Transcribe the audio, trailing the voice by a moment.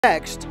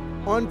Next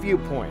on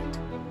Viewpoint,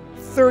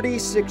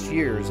 36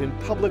 years in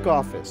public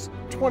office,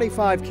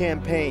 25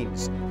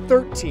 campaigns,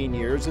 13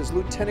 years as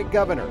lieutenant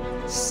governor,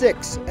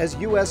 6 as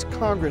U.S.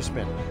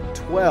 congressman,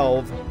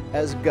 12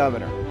 as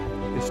governor.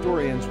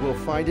 Historians will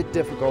find it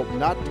difficult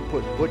not to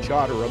put Butch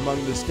Otter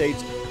among the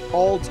state's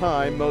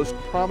all-time most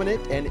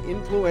prominent and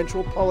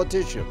influential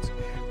politicians.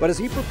 But as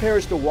he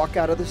prepares to walk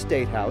out of the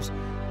State House,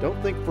 don't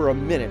think for a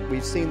minute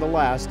we've seen the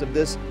last of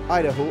this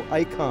Idaho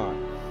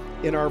icon.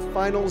 In our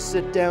final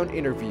sit-down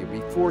interview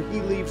before he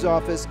leaves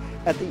office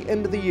at the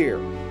end of the year,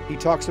 he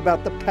talks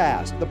about the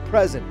past, the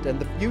present, and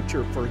the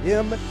future for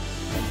him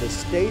and the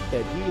state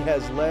that he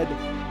has led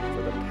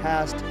for the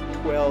past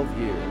 12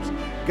 years.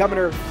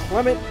 Governor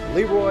Clement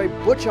Leroy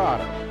Butch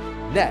Otter,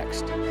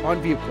 next on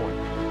Viewpoint.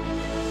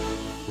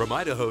 From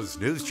Idaho's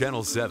News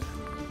Channel 7,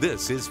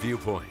 this is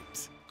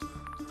Viewpoint.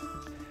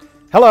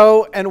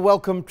 Hello and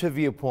welcome to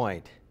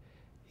Viewpoint.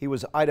 He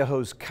was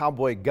Idaho's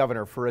cowboy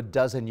governor for a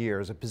dozen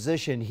years, a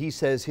position he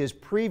says his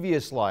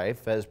previous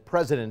life as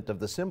president of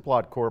the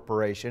Simplot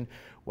Corporation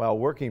while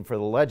working for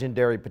the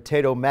legendary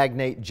potato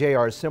magnate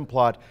J.R.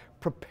 Simplot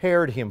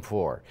prepared him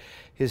for.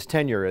 His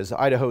tenure as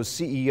Idaho's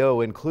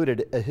CEO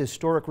included a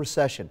historic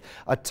recession,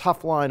 a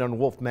tough line on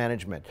wolf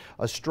management,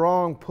 a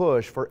strong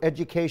push for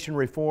education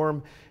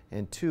reform,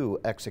 and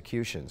 2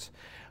 executions.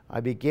 I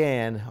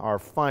began our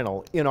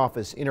final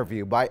in-office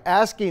interview by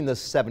asking the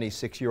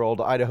 76-year-old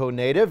Idaho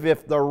native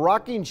if the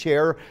rocking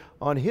chair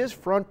on his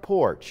front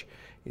porch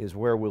is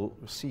where we'll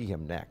see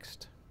him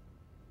next.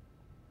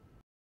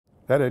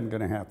 That isn't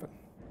going to happen.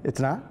 It's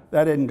not?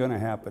 That isn't going to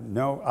happen.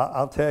 No,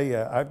 I'll tell you,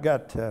 I've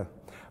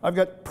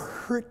got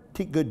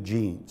pretty good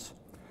genes.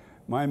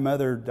 My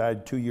mother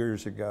died 2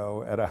 years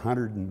ago at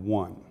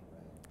 101.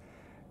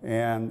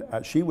 And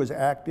she was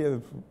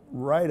active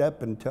right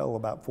up until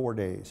about 4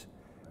 days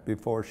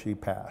before she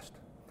passed.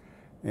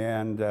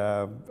 And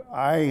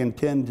I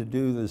intend to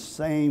do the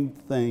same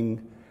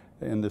thing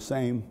in the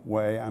same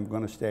way. I'm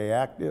going to stay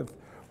active,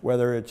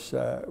 whether it's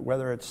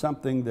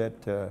something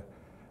that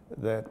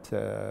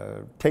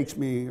takes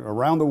me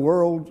around the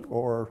world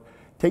or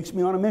takes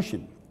me on a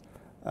mission.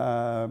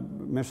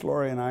 Miss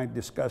Lori and I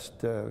discussed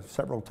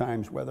several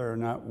times whether or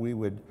not we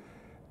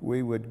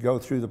would go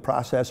through the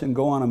process and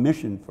go on a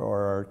mission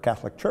for our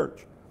Catholic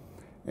Church.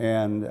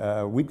 And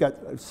we've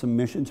got some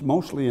missions,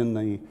 mostly in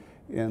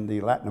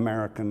the Latin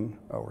American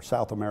or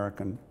South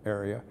American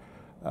area.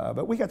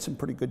 But we got some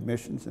pretty good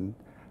missions, and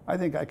I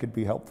think I could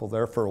be helpful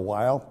there for a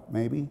while,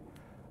 maybe.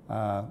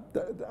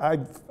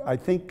 I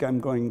think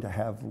I'm going to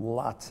have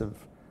lots of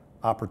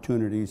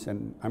opportunities,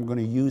 and I'm going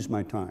to use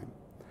my time.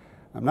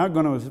 I'm not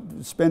going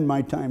to spend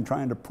my time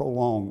trying to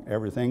prolong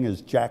everything,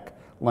 as Jack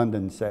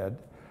London said.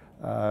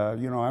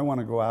 You know, I want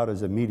to go out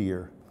as a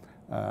meteor,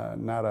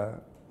 not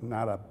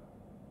a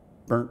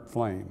burnt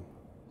flame.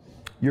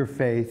 Your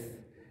faith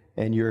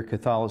and your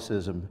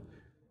Catholicism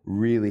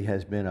really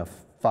has been a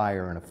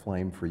fire and a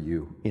flame for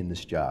you in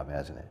this job,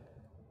 hasn't it?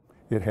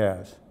 It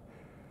has.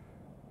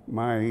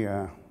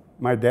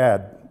 My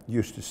dad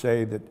used to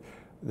say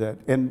that,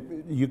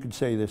 and you could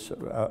say this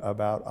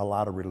about a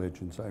lot of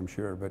religions, I'm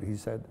sure, but he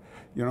said,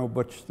 you know,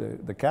 Butch,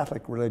 the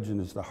Catholic religion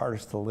is the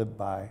hardest to live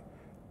by,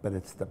 but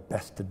it's the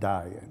best to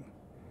die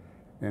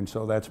in. And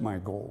so that's my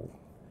goal.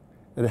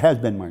 It has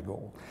been my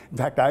goal. In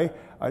fact, I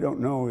don't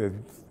know if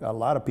a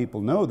lot of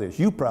people know this.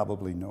 You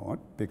probably know it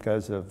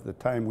because of the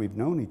time we've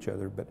known each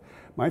other, but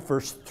my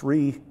first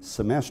 3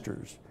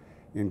 semesters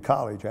in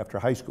college after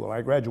high school,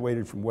 I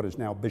graduated from what is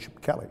now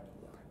Bishop Kelly,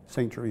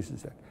 St.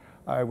 Teresa's.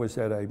 I was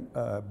at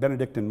a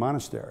Benedictine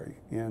monastery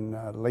in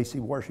Lacey,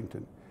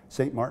 Washington,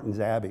 St. Martin's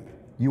Abbey.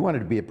 You wanted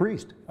to be a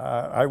priest.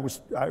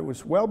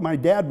 Well, my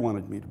dad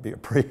wanted me to be a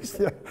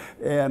priest,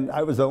 and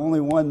I was the only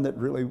one that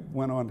really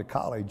went on to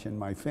college in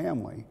my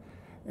family.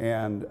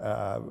 And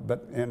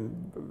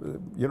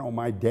you know,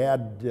 my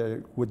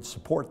dad would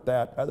support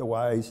that.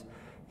 Otherwise,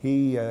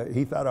 he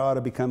thought I ought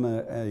to become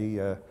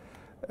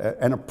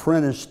an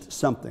apprenticed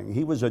something.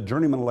 He was a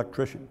journeyman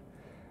electrician,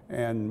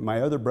 and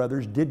my other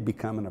brothers did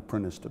become an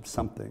apprentice of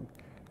something,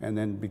 and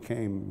then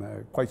became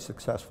quite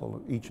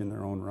successful, each in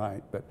their own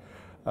right. But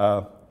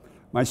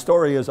my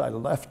story is I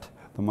left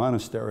the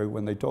monastery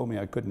when they told me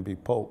I couldn't be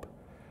Pope.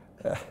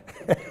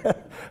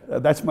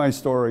 That's my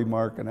story,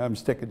 Mark, and I'm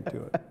sticking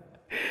to it.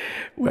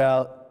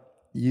 Well,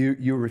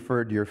 you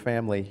referred to your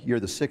family. You're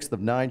the 6th of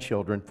 9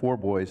 children, 4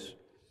 boys,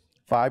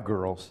 5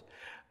 girls.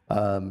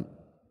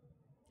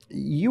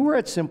 You were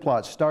at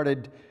Simplot,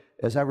 started,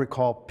 as I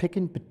recall,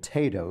 picking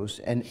potatoes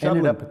and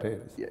ended up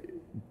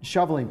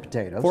shoveling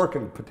potatoes.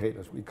 Forking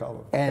potatoes, we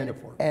call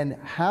them. And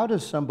how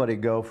does somebody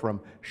go from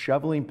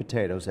shoveling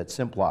potatoes at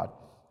Simplot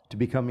to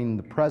becoming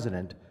the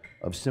president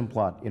of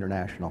Simplot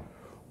International?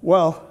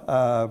 Well,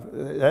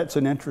 that's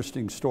an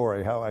interesting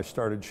story, how I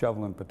started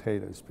shoveling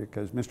potatoes,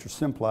 because Mr.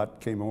 Simplot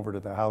came over to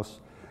the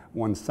house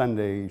one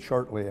Sunday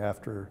shortly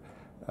after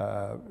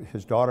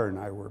his daughter and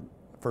I were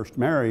first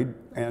married,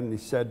 and he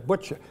said,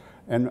 Butch,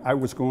 and I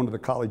was going to the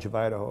College of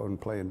Idaho and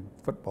playing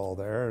football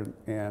there,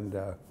 and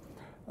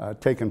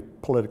taking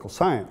political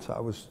science.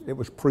 It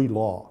was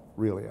pre-law,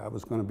 really. I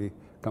was going to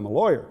become a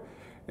lawyer.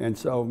 And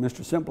so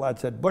Mr. Simplot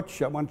said,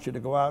 Butch, I want you to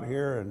go out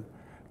here and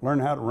learn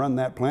how to run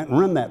that plant and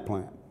run that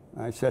plant.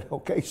 And I said,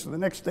 okay. So the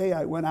next day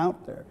I went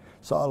out there,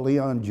 saw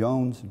Leon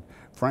Jones and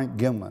Frank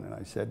Gimlin, and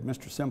I said,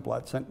 Mr.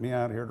 Simplot sent me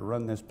out here to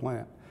run this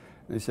plant.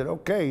 And they said,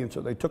 okay. And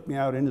so they took me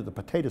out into the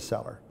potato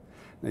cellar.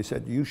 And they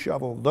said, you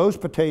shovel those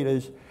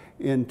potatoes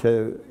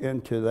into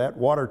that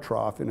water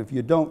trough, and if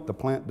you don't, the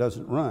plant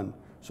doesn't run.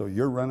 So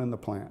you're running the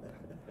plant.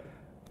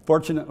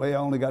 Fortunately, I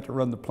only got to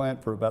run the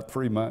plant for about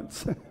 3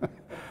 months.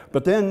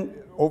 But then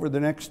over the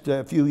next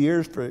few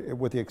years,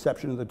 with the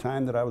exception of the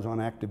time that I was on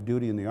active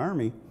duty in the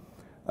Army,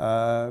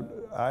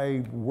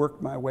 I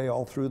worked my way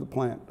all through the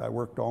plant. I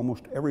worked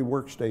almost every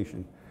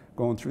workstation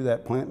going through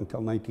that plant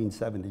until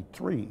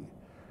 1973,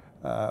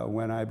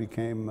 when I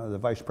became the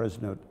Vice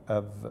President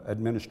of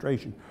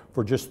Administration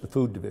for just the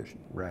food division.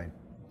 Right.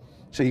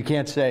 So you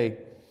can't say,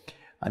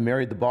 I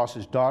married the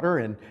boss's daughter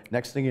and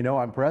next thing you know,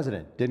 I'm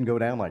president. Didn't go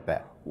down like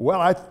that.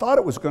 Well, I thought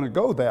it was going to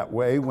go that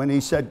way when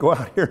he said, go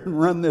out here and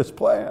run this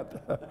plant.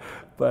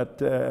 But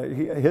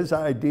his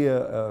idea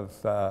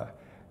of,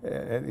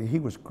 he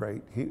was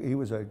great. He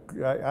was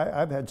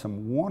I've had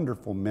some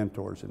wonderful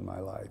mentors in my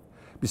life,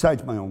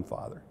 besides my own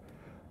father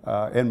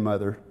and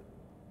mother.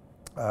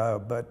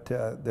 But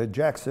the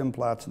Jack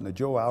Simplots and the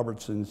Joe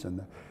Albertsons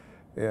and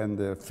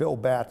the Phil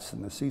Batts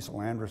and the Cecil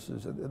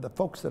Andresses, the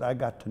folks that I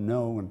got to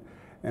know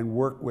and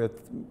work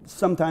with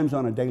sometimes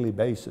on a daily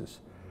basis,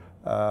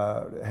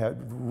 had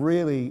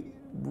really,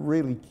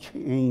 really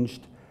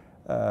changed,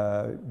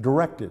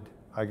 directed,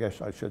 I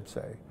guess I should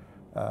say,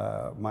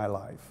 my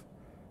life.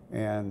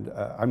 And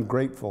I'm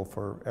grateful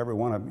for every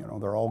one of them. You know,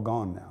 they're all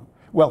gone now.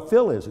 Well,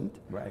 Phil isn't,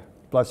 right?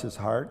 Bless his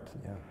heart.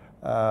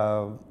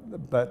 Yeah.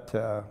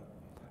 But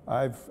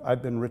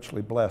I've been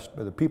richly blessed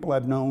by the people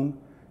I've known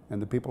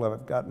and the people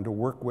I've gotten to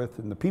work with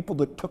and the people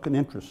that took an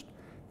interest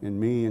in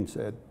me and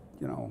said,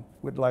 you know,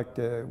 we'd like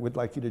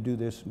you to do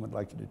this and we'd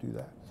like you to do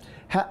that.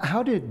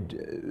 How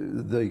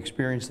did the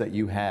experience that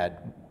you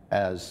had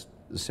as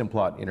the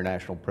Simplot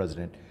International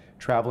President,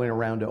 traveling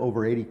around to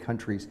over 80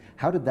 countries,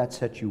 how did that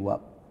set you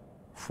up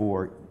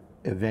for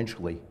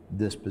eventually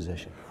this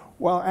position?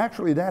 Well,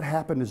 actually that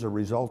happened as a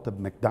result of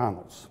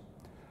McDonald's.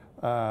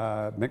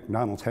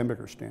 McDonald's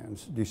hamburger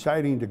stands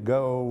deciding to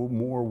go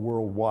more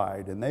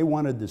worldwide, and they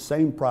wanted the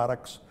same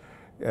products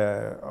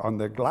on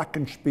the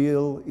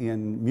Glockenspiel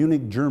in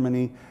Munich,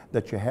 Germany,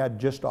 that you had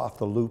just off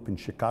the loop in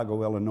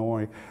Chicago,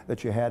 Illinois,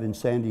 that you had in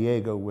San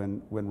Diego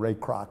when Ray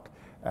Kroc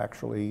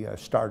actually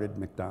started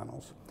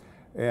McDonald's.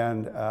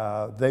 And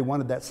they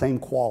wanted that same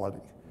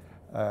quality.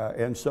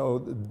 And so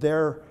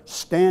their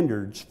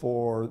standards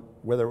for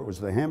whether it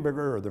was the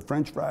hamburger or the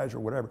French fries or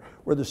whatever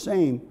were the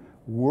same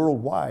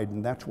worldwide,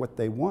 and that's what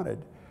they wanted.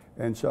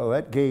 And so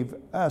that gave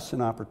us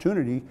an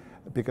opportunity,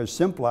 because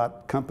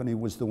Simplot Company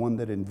was the one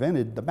that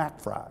invented the Mac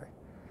fry.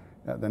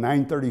 The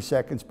 930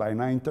 seconds by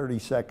 930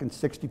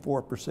 seconds,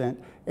 64%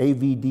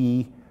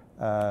 AVD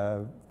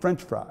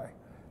French fry.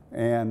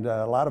 And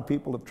a lot of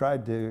people have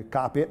tried to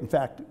copy it. In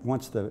fact,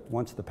 once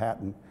the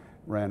patent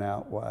ran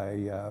out,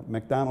 why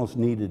McDonald's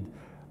needed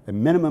a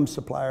minimum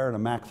supplier and a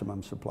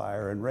maximum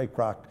supplier, and Ray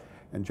Kroc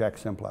and Jack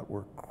Simplot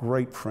were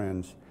great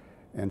friends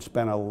and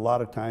spent a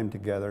lot of time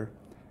together.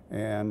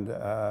 And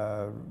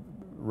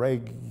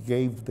Ray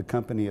gave the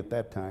company at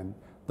that time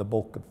the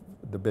bulk of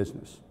the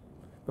business.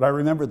 But I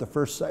remember the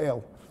first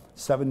sale,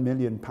 7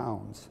 million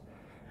pounds.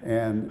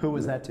 And who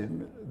was that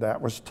to?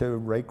 That was to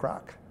Ray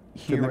Kroc.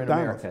 Here in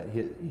America,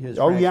 his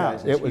oh yeah,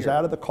 franchise it was here.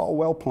 out of the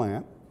Caldwell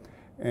plant.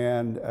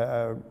 And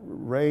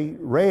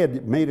Ray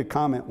had made a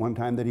comment one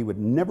time that he would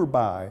never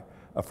buy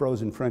a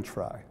frozen French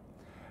fry.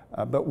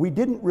 But we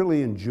didn't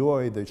really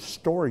enjoy the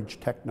storage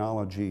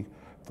technology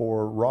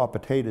for raw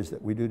potatoes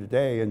that we do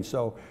today. And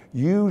so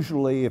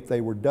usually if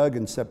they were dug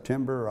in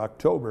September or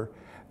October,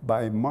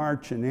 by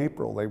March and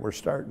April, they were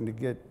starting to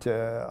get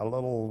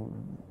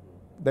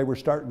they were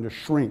starting to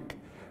shrink.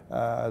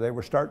 They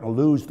were starting to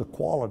lose the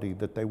quality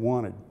that they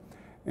wanted.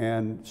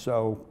 And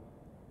so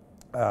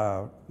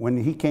when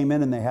he came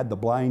in and they had the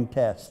blind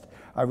test,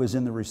 I was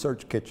in the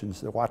research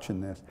kitchens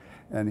watching this,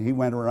 and he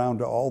went around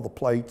to all the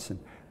plates, and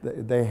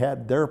they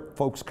had their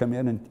folks come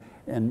in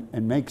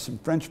and make some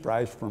French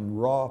fries from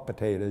raw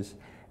potatoes,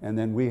 and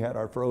then we had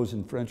our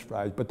frozen French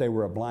fries, but they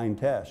were a blind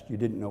test. You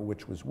didn't know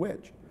which was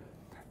which.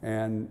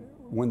 And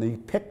when they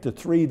picked the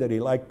three that he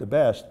liked the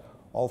best,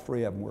 all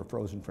three of them were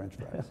frozen French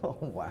fries. Oh,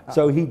 wow.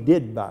 So he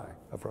did buy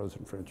a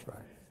frozen French fry.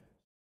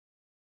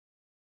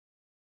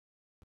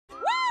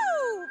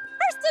 Woo!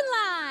 First in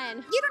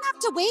line! You don't have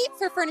to wait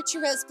for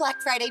Furniture Row's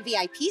Black Friday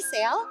VIP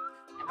sale.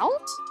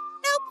 Don't?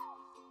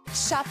 Nope.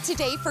 Shop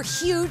today for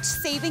huge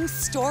savings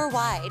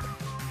store-wide.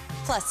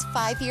 Plus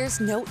 5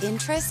 years, no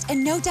interest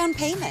and no down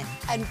payment.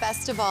 And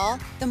best of all,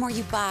 the more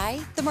you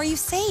buy, the more you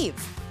save.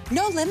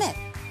 No limit.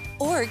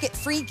 Or get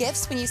free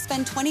gifts when you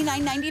spend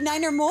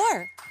 $29.99 or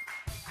more.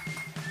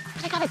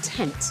 But I got a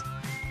tent.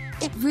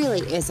 It really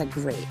is a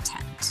great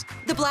tent.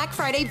 The Black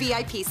Friday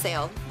VIP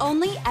sale,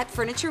 only at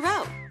Furniture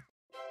Row.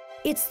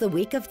 It's the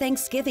week of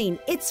Thanksgiving.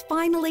 It's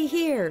finally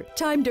here.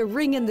 Time to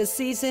ring in the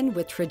season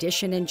with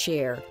tradition and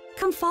cheer.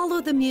 Come follow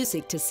the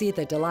music to see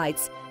the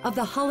delights of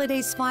the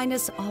holiday's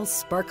finest, all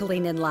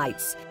sparkling in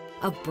lights.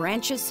 Of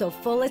branches so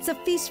full it's a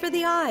feast for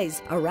the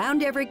eyes.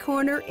 Around every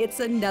corner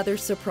it's another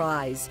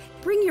surprise.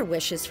 Bring your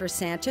wishes for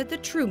Santa, the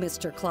true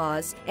Mr.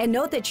 Claus, and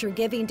know that you're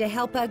giving to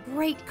help a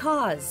great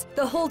cause.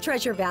 The whole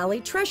Treasure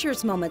Valley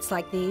treasures moments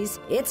like these.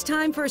 It's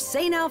time for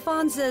St.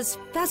 Alphonsus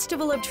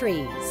Festival of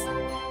Trees.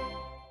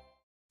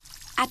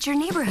 At your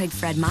neighborhood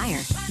Fred Meyer,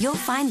 you'll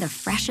find the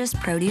freshest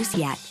produce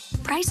yet,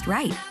 priced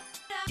right.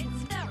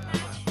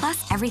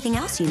 Plus everything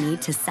else you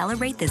need to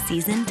celebrate the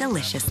season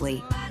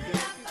deliciously.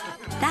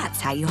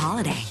 That's how you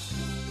holiday.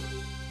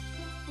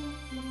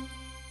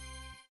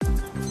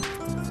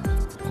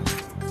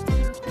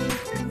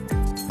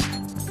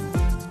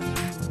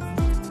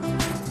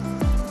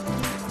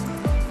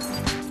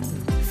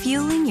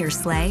 Fueling your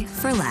sleigh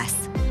for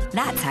less.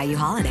 That's how you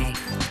holiday.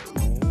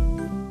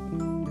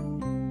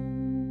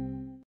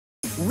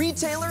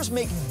 Retailers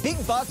make big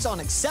bucks on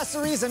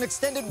accessories and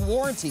extended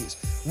warranties.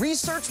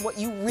 Research what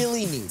you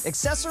really need.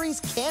 Accessories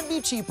can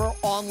be cheaper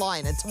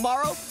online. And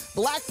tomorrow,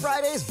 Black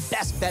Friday's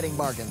best betting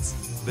bargains.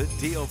 The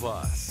Deal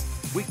Boss.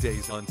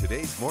 Weekdays on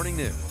today's Morning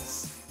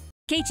News.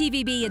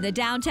 KTVB and the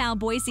Downtown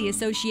Boise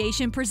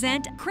Association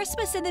present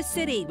Christmas in the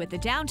City with the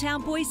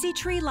Downtown Boise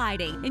Tree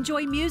Lighting.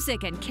 Enjoy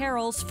music and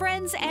carols,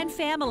 friends and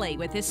family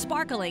with this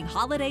sparkling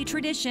holiday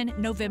tradition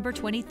November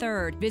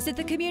 23rd. Visit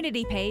the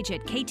community page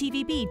at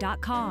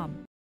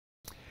ktvb.com.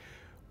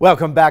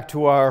 Welcome back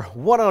to our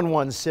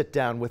one-on-one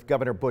sit-down with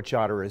Governor Butch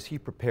Otter as he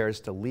prepares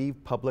to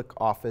leave public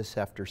office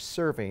after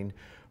serving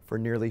for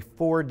nearly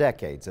 4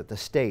 decades at the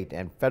state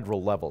and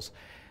federal levels.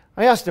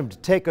 I asked him to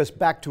take us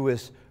back to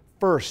his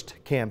first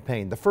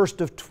campaign, the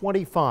first of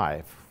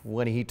 25,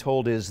 when he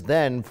told his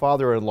then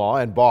father-in-law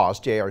and boss,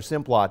 J.R.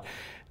 Simplot,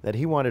 that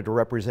he wanted to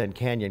represent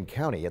Canyon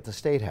County at the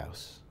State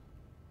House.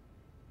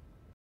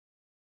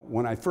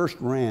 When I first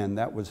ran,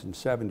 that was in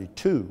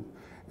 '72,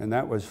 and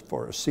that was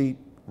for a seat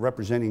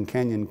representing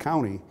Canyon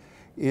County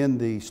in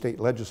the state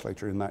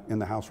legislature, in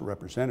the House of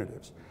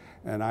Representatives.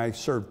 And I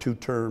served 2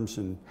 terms,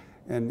 and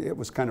it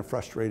was kind of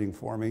frustrating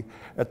for me.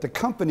 At the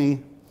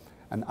company,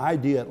 an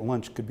idea at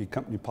lunch could be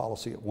company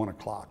policy at 1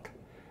 o'clock.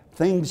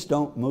 Things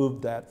don't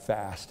move that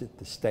fast at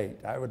the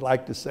state. I would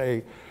like to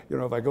say, you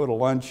know, if I go to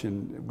lunch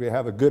and we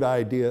have a good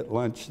idea at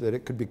lunch, that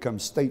it could become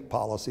state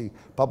policy,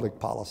 public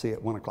policy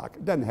at 1 o'clock.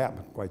 It doesn't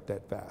happen quite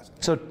that fast.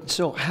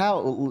 So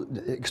how,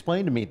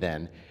 explain to me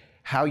then,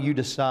 how you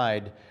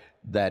decide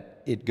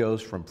that it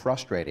goes from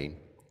frustrating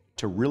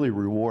to really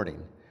rewarding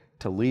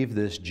to leave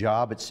this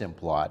job at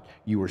Simplot.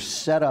 You were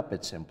set up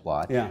at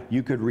Simplot. Yeah.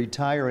 You could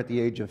retire at the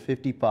age of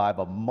 55,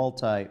 a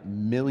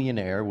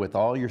multi-millionaire with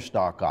all your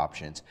stock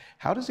options.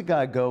 How does a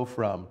guy go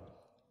from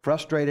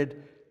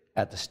frustrated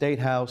at the state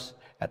house,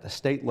 at the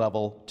state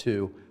level,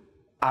 to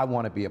I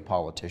want to be a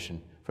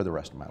politician for the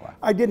rest of my life?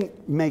 I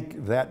didn't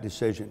make that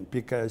decision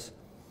because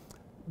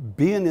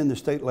being in the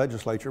state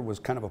legislature was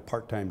kind of a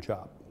part-time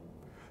job.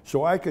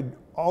 So I could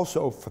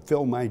also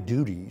fulfill my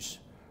duties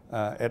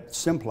at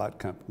Simplot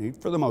Company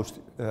for the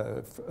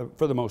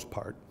most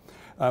part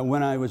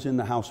when I was in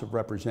the House of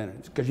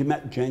Representatives, because you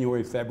met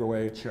January,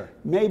 February, sure,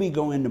 maybe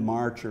go into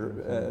March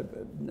or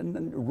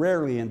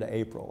rarely into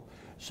April.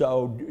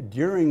 So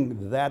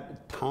during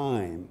that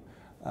time,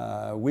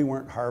 we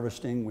weren't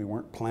harvesting, we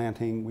weren't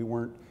planting, we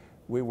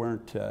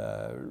weren't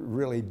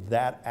really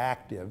that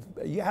active.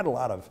 You had a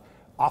lot of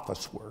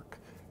office work.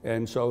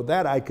 And so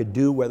that I could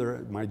do whether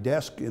at my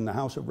desk in the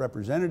House of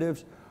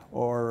Representatives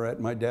or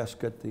at my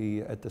desk at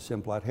the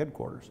Simplot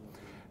headquarters.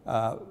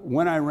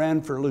 When I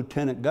ran for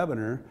lieutenant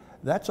governor,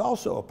 that's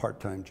also a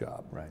part-time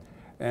job. Right.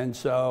 And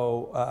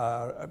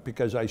so,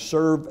 because I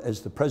serve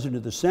as the president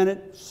of the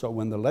Senate, so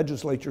when the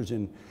legislature's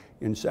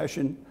in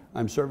session,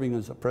 I'm serving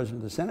as the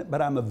president of the Senate,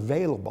 but I'm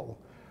available.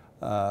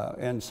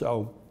 And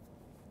so,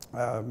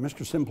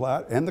 Mr.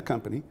 Simplot and the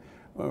company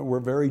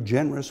were very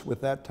generous with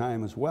that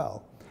time as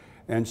well.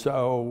 And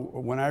so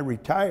when I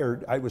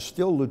retired, I was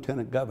still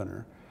lieutenant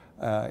governor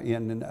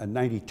in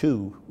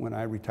 '92 when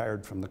I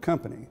retired from the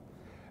company.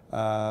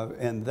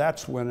 And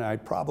that's when I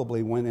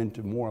probably went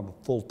into more of a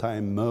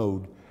full-time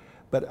mode.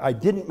 But I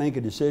didn't make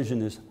a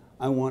decision as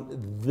I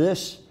want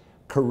this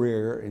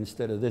career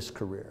instead of this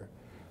career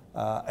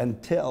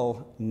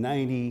until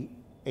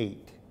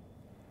 '98,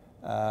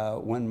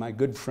 when my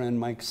good friend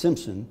Mike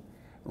Simpson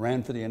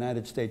ran for the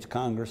United States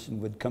Congress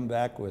and would come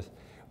back with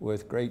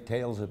great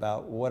tales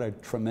about what a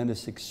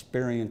tremendous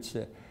experience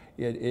it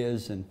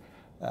is. And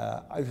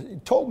he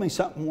told me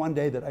something one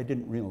day that I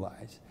didn't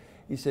realize.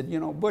 He said, you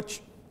know,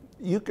 Butch,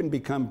 you can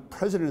become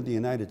president of the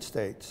United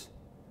States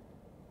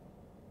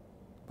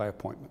by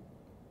appointment.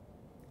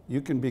 You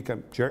can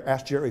become,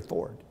 ask Jerry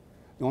Ford.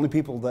 The only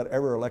people that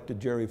ever elected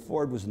Jerry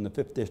Ford was in the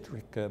 5th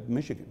District of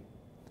Michigan.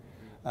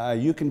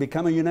 You can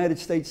become a United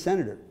States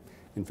Senator.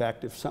 In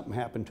fact, if something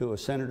happened to a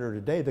senator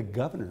today, the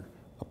governor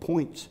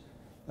appoints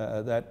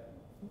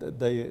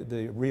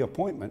the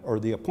reappointment or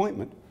the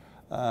appointment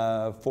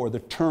for the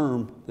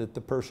term that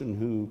the person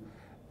who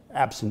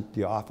absent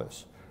the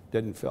office,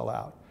 didn't fill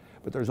out.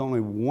 But there's only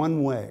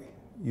one way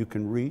you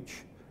can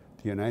reach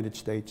the United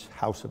States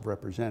House of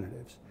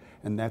Representatives,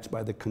 and that's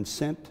by the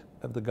consent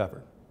of the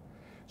governor.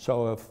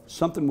 So if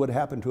something would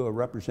happen to a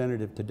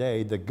representative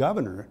today, the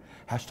governor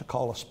has to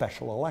call a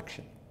special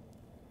election.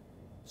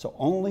 So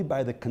only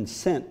by the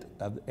consent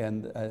of,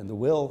 and the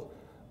will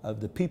of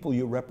the people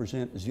you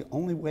represent is the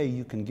only way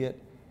you can get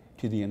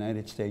to the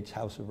United States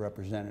House of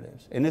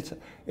Representatives. And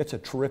it's a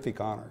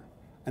terrific honor.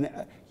 And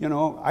you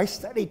know, I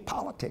studied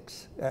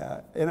politics,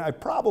 and I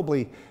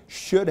probably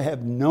should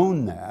have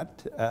known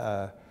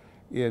that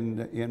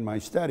in my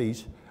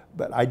studies,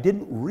 but I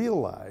didn't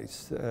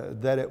realize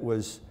that it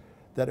was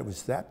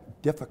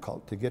that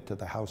difficult to get to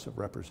the House of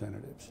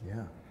Representatives.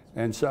 Yeah.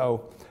 And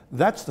so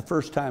that's the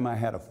first time I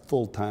had a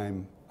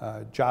full-time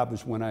job,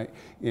 was when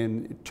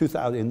in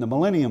 2000, in the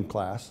Millennium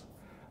class,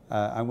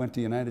 I went to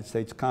the United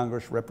States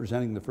Congress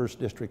representing the 1st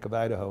District of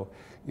Idaho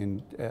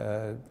in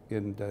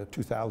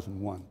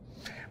 2001.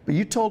 But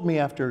you told me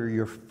after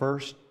your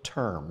first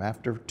term,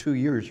 after 2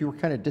 years, you were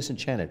kind of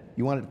disenchanted.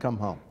 You wanted to come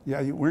home. Yeah,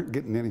 you weren't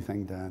getting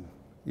anything done.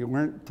 You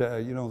weren't,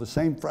 you know, the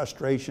same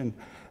frustration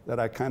that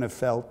I kind of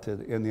felt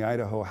in the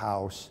Idaho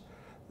House,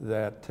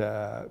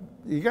 that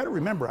you got to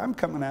remember, I'm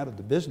coming out of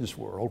the business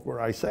world where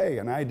I say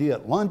an idea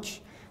at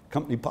lunch,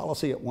 company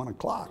policy at 1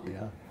 o'clock.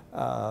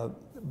 Yeah.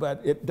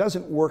 But it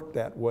doesn't work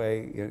that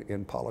way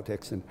in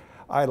politics, and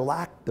I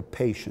lacked the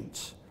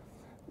patience.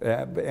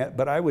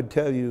 But I would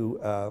tell you,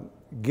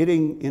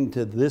 getting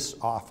into this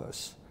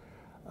office,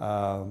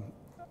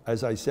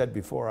 as I said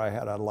before, I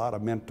had a lot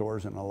of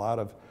mentors and a lot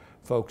of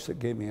folks that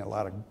gave me a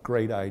lot of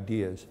great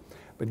ideas.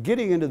 But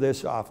getting into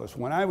this office,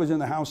 when I was in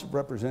the House of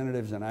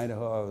Representatives in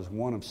Idaho, I was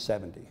one of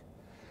 70.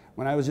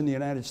 When I was in the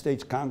United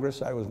States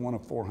Congress, I was one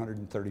of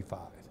 435.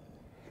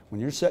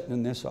 When you're sitting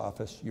in this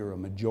office, you're a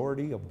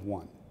majority of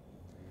one.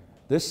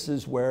 This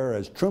is where,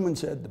 as Truman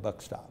said, the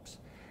buck stops.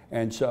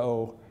 And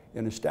so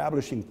in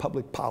establishing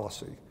public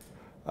policy,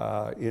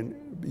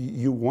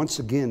 you once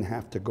again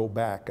have to go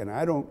back. And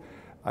I don't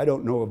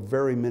know of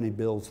very many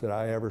bills that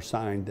I ever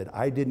signed that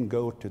I didn't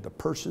go to the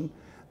person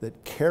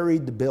that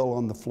carried the bill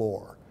on the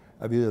floor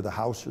of either the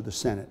House or the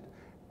Senate,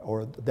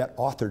 or that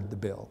authored the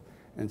bill,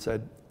 and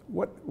said,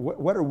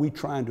 what are we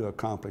trying to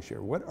accomplish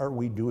here? What are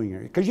we doing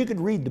here? Because you could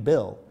read the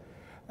bill,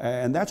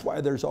 and that's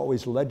why there's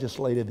always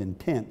legislative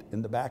intent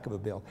in the back of a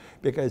bill,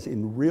 because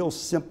in real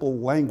simple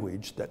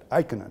language that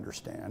I can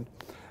understand,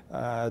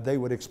 they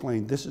would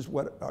explain, this is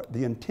what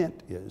the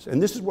intent is,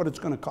 and this is what it's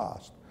going to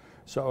cost.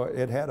 So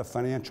it had a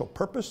financial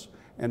purpose,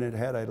 and it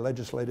had a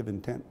legislative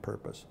intent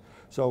purpose.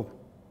 So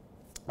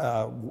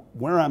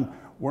where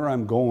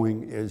I'm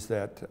going is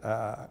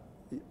that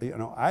you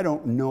know, I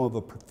don't know of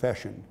a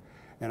profession,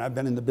 and I've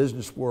been in the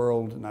business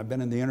world, and I've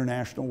been in the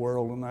international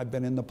world, and I've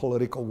been in the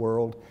political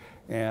world,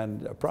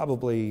 and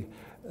probably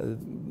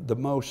the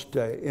most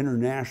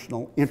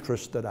international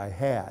interest that I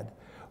had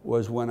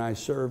was when I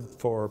served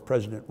for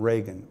President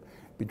Reagan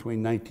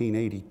between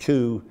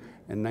 1982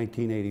 and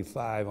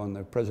 1985 on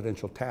the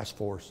Presidential Task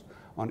Force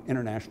on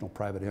International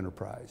Private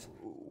Enterprise.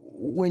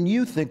 When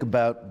you think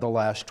about the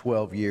last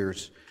 12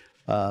 years,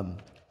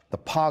 the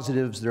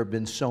positives, there have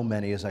been so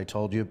many, as I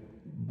told you,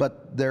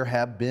 but there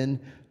have been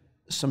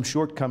some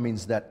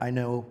shortcomings that I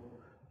know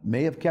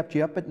may have kept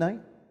you up at night.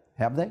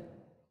 Have they?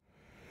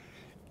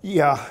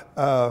 Yeah,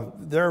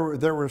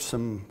 there were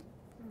some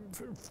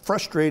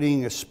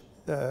frustrating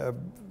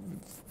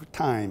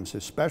times,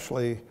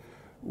 especially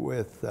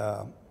with,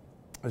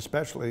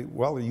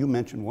 well, you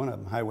mentioned one of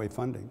them, highway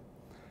funding.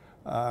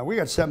 We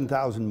got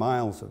 7,000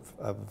 miles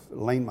of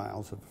lane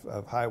miles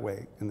of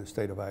highway in the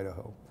state of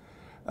Idaho.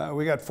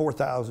 We got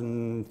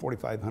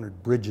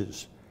 4,500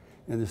 bridges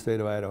in the state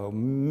of Idaho.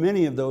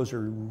 Many of those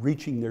are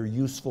reaching their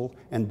useful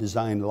and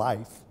designed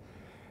life.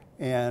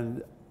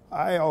 And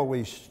I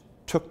always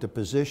took the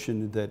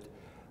position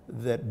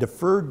that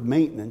deferred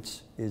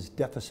maintenance is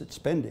deficit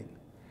spending.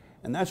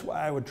 And that's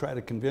why I would try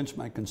to convince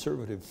my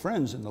conservative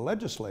friends in the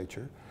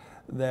legislature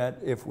that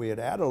if we had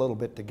added a little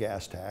bit to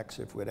gas tax,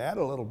 if we'd add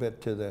a little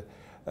bit to the,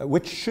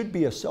 which should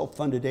be a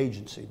self-funded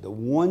agency, the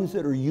ones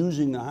that are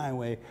using the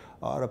highway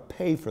ought to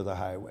pay for the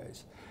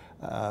highways.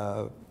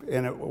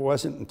 And it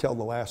wasn't until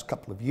the last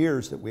couple of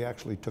years that we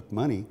actually took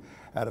money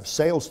out of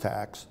sales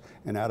tax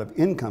and out of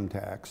income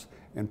tax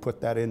and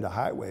put that into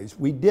highways.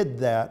 We did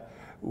that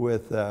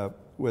with a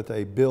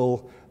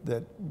bill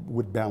that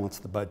would balance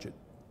the budget.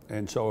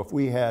 And so if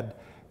we had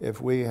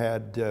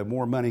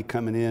more money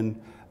coming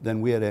in than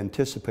we had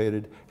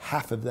anticipated,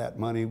 half of that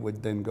money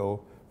would then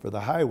go for the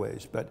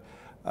highways. But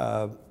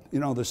you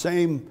know,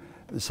 some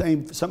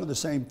of the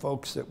same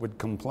folks that would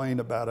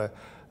complain about a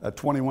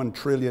 $21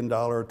 trillion,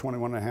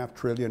 $21.5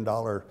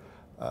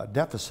 trillion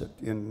deficit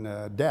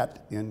in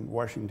debt in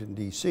Washington,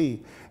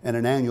 D.C., and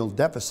an annual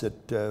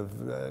deficit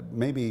of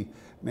maybe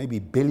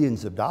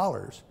billions of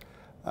dollars,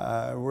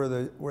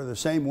 were the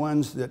same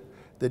ones that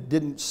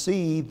didn't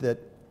see that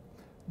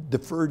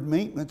deferred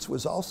maintenance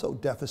was also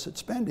deficit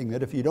spending,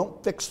 that if you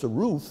don't fix the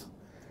roof,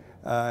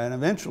 and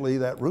eventually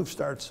that roof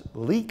starts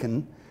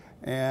leaking,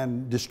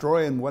 and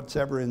destroying what's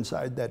ever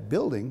inside that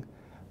building,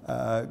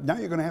 now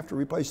you're going to have to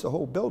replace the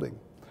whole building.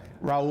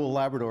 Raul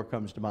Labrador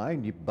comes to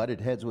mind. You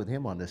butted heads with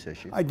him on this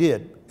issue. I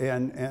did,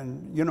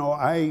 and you know,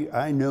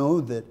 I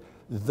know that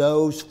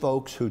those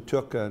folks who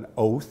took an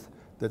oath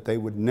that they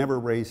would never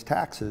raise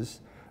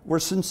taxes were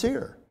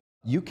sincere.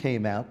 You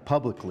came out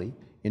publicly,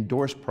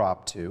 endorsed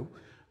Prop 2.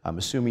 I'm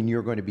assuming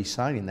you're going to be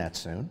signing that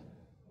soon,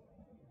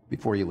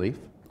 before you leave.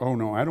 Oh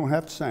no, I don't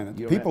have to sign it.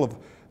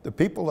 The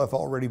people have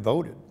already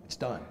voted. It's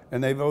done.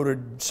 And they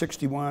voted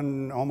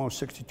 61, almost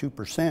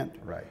 62%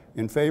 right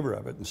in favor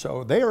of it. And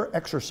so they are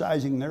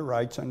exercising their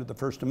rights under the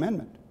First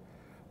Amendment,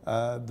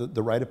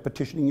 the right of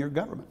petitioning your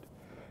government.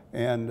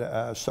 And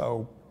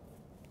so,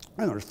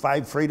 you know, there's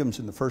 5 freedoms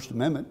in the First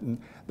Amendment,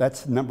 and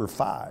that's number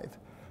 5.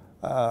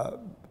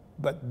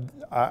 But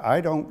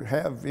I don't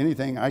have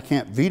anything, I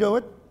can't veto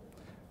it,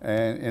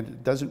 and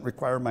it doesn't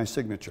require my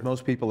signature.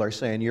 Most people are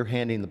saying you're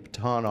handing the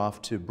baton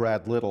off to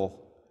Brad Little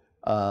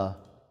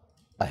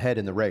ahead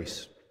in the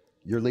race.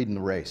 You're leading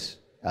the race.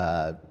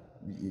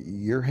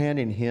 You're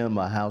handing him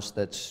a house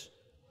that's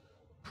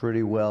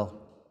pretty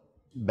well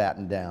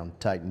battened down,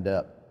 tightened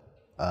up,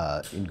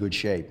 in good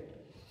shape.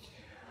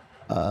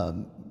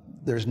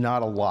 There's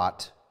not a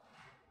lot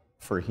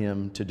for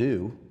him to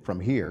do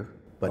from here,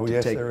 but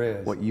to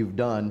take what you've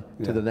done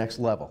to the next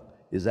level.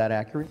 Is that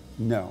accurate?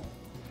 No.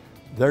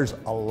 There's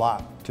a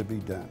lot to be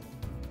done.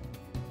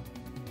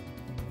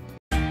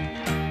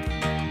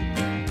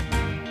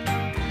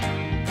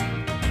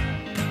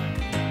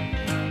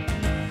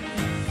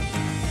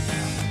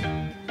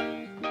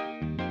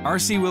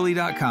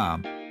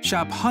 RCWillie.com.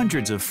 Shop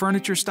hundreds of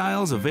furniture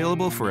styles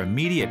available for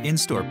immediate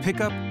in-store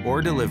pickup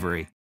or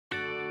delivery.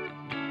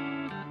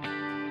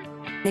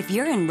 If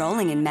you're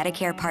enrolling in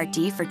Medicare Part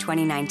D for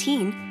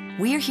 2019,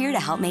 we're here to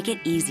help make it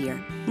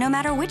easier, no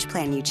matter which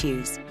plan you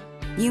choose.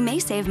 You may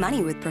save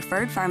money with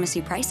preferred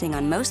pharmacy pricing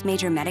on most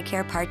major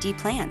Medicare Part D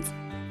plans,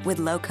 with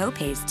low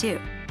copays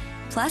too.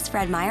 Plus,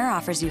 Fred Meyer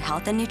offers you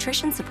health and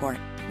nutrition support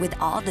with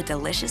all the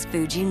delicious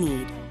foods you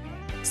need.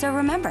 So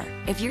remember,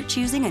 if you're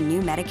choosing a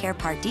new Medicare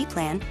Part D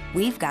plan,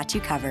 we've got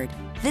you covered.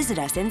 Visit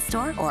us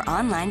in-store or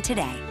online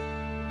today.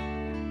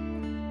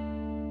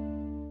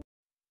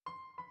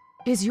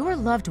 Is your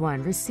loved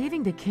one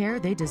receiving the care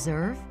they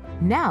deserve?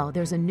 Now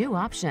there's a new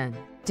option.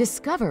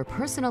 Discover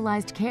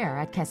personalized care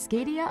at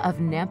Cascadia of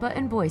Nampa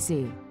and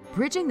Boise,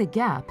 bridging the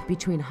gap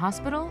between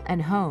hospital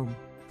and home.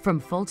 From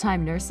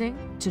full-time nursing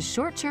to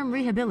short-term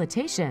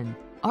rehabilitation,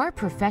 our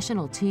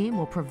professional team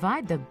will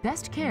provide the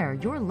best care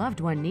your loved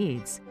one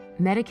needs.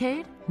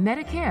 Medicaid,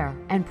 Medicare,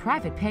 and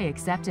private pay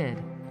accepted.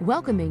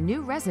 Welcoming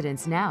new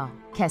residents now.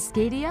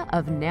 Cascadia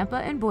of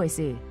Nampa and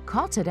Boise.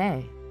 Call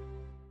today.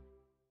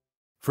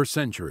 For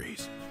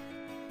centuries,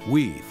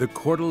 we, the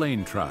Coeur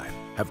d'Alene tribe,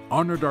 have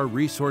honored our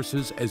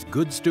resources as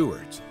good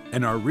stewards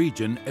and our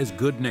region as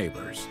good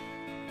neighbors.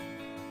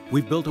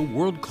 We've built a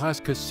world-class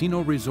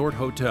casino resort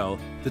hotel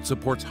that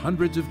supports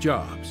hundreds of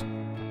jobs,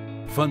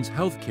 funds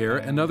health care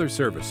and other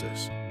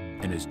services,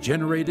 and has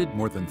generated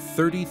more than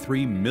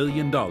 $33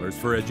 million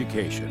for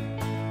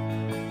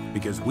education.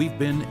 Because we've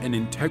been an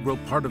integral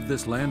part of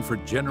this land for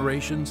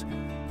generations,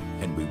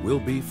 and we will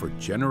be for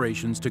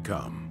generations to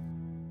come.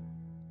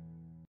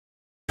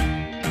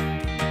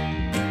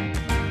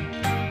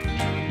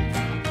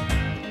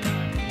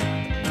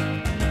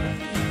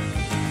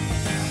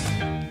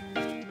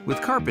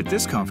 With carpet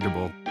this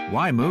comfortable,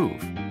 why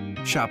move?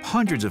 Shop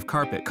hundreds of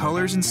carpet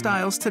colors and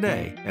styles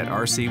today at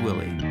RC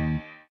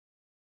Willie.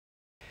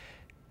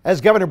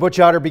 As Governor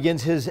Butch Otter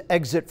begins his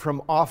exit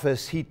from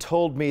office, he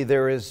told me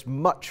there is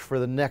much for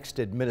the next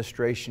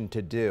administration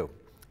to do.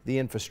 The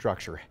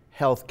infrastructure,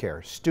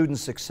 healthcare, student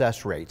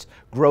success rates,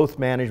 growth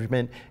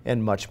management,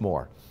 and much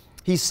more.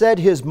 He said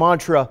his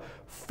mantra,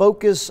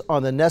 focus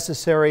on the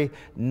necessary,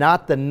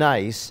 not the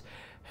nice,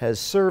 has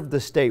served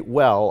the state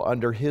well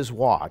under his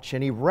watch,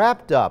 and he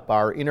wrapped up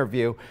our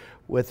interview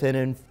with an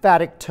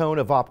emphatic tone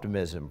of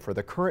optimism for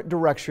the current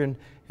direction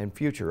and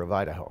future of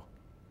Idaho.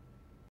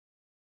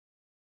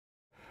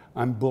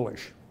 I'm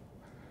bullish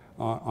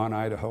on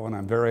Idaho, and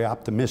I'm very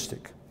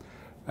optimistic.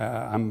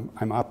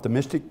 I'm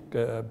optimistic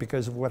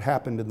because of what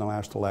happened in the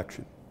last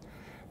election.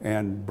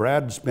 And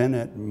Brad's been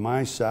at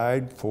my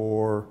side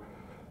for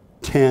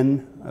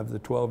 10 of the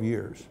 12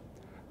 years.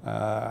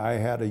 I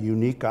had a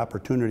unique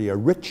opportunity, a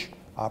rich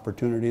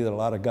opportunity that a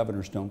lot of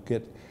governors don't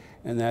get,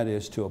 and that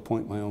is to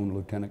appoint my own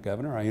lieutenant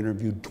governor. I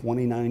interviewed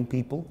 29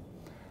 people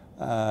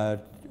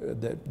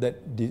that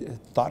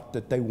thought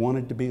that they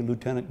wanted to be a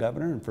lieutenant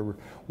governor, and for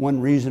one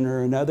reason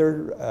or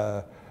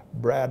another,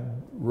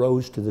 Brad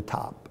rose to the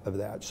top of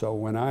that. So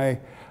when I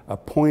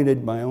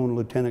appointed my own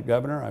lieutenant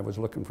governor, I was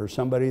looking for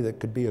somebody that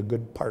could be a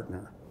good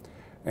partner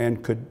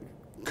and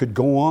could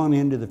go on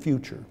into the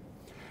future.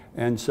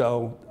 And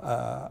so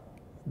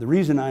the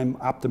reason I'm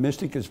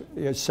optimistic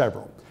is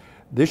several.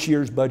 This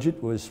year's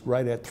budget was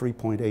right at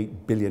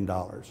 $3.8 billion.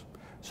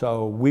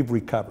 So we've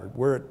recovered.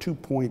 We're at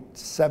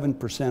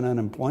 2.7%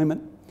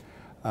 unemployment.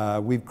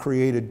 We've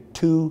created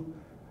 2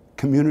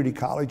 community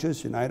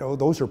colleges in Idaho.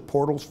 Those are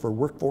portals for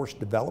workforce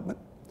development.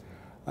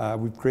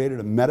 We've created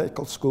a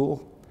medical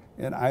school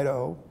in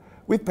Idaho.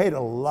 We've paid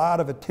a lot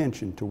of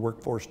attention to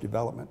workforce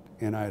development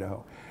in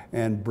Idaho.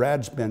 And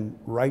Brad's been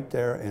right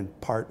there and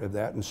part of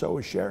that, and so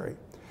is Sherry.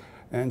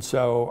 And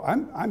so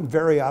I'm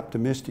very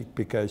optimistic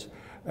because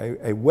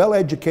a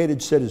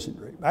well-educated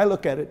citizenry, I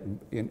look at it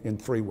in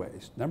three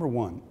ways. Number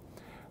one,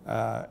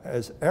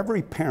 as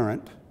every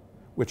parent,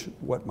 which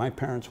what my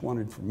parents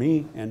wanted for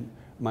me and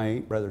my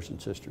brothers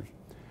and sisters,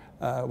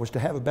 was to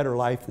have a better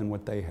life than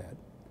what they had.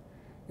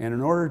 And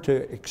in order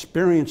to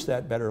experience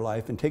that better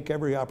life and take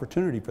every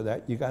opportunity for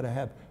that, you got to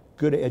have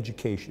good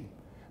education.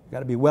 You got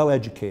to be well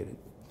educated.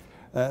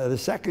 The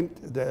second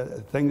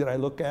thing that I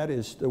look at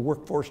is the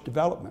workforce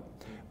development.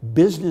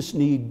 Business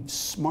needs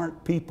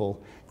smart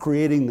people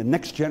creating the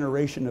next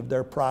generation of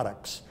their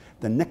products,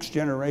 the next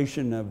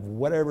generation of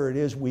whatever it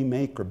is we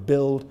make or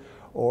build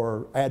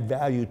or add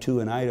value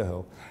to in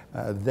Idaho.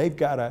 They've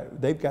got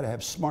to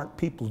have smart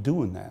people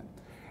doing that,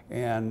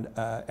 and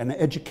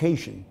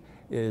education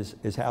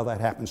is how that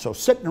happens. So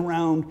sitting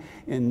around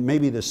in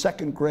maybe the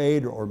second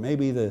grade or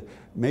maybe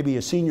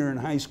a senior in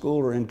high school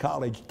or in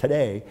college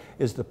today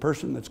is the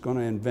person that's going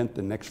to invent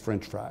the next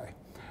French fry,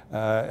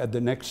 the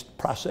next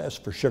process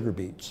for sugar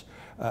beets,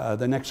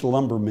 the next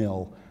lumber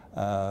mill,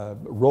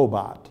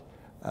 robot,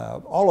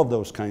 all of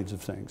those kinds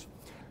of things.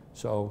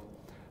 So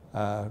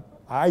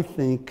I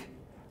think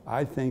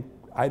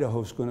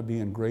Idaho's going to be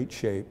in great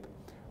shape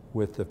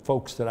with the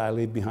folks that I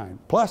leave behind.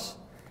 Plus,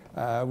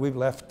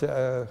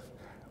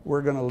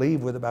 we're going to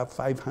leave with about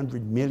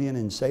 $500 million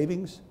in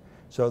savings,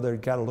 so they've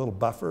got a little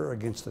buffer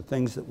against the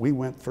things that we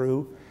went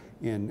through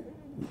in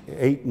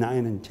 8,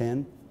 9, and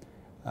 10.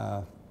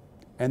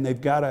 And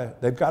they've got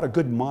a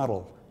good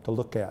model to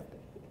look at.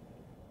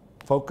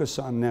 Focus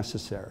on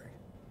necessary.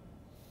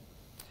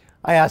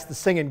 I asked the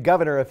singing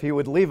governor if he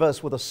would leave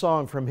us with a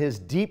song from his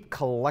deep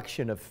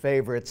collection of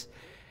favorites.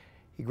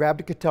 He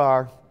grabbed a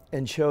guitar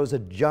and chose a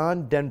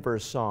John Denver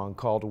song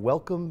called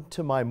Welcome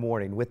to My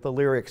Morning, with the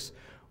lyrics,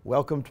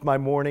 "Welcome to my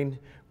morning,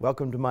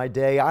 welcome to my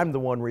day. I'm the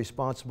one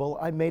responsible.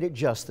 I made it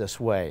just this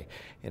way."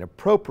 An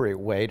appropriate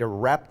way to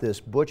wrap this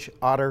Butch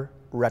Otter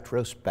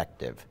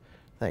retrospective.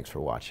 Thanks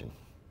for watching.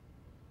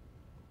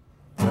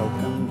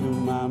 Welcome to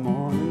my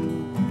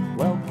morning,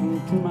 welcome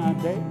to my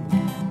day.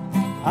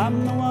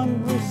 I'm the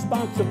one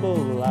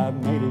responsible. I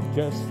made it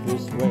just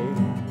this way.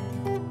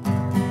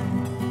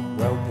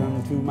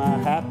 Welcome to my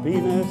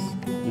happiness.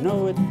 You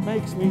know it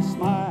makes me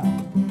smile.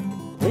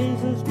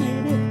 Pleases me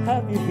to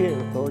have you here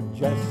for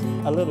just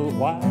a little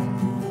while.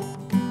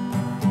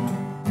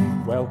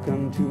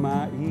 Welcome to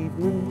my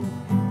evening,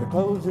 the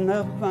closing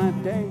of my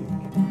day.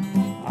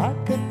 I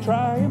could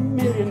try a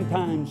million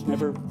times,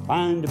 never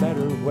find a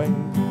better way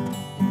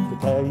to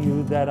tell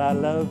you that I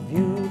love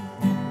you.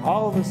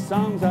 All the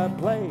songs I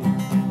play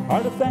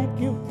are to thank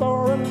you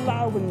for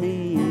allowing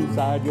me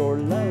inside your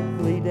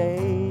lovely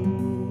day.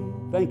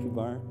 Thank you,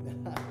 Bart.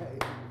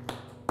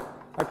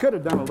 I could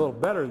have done a little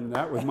better than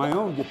that with my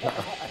own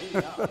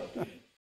guitar.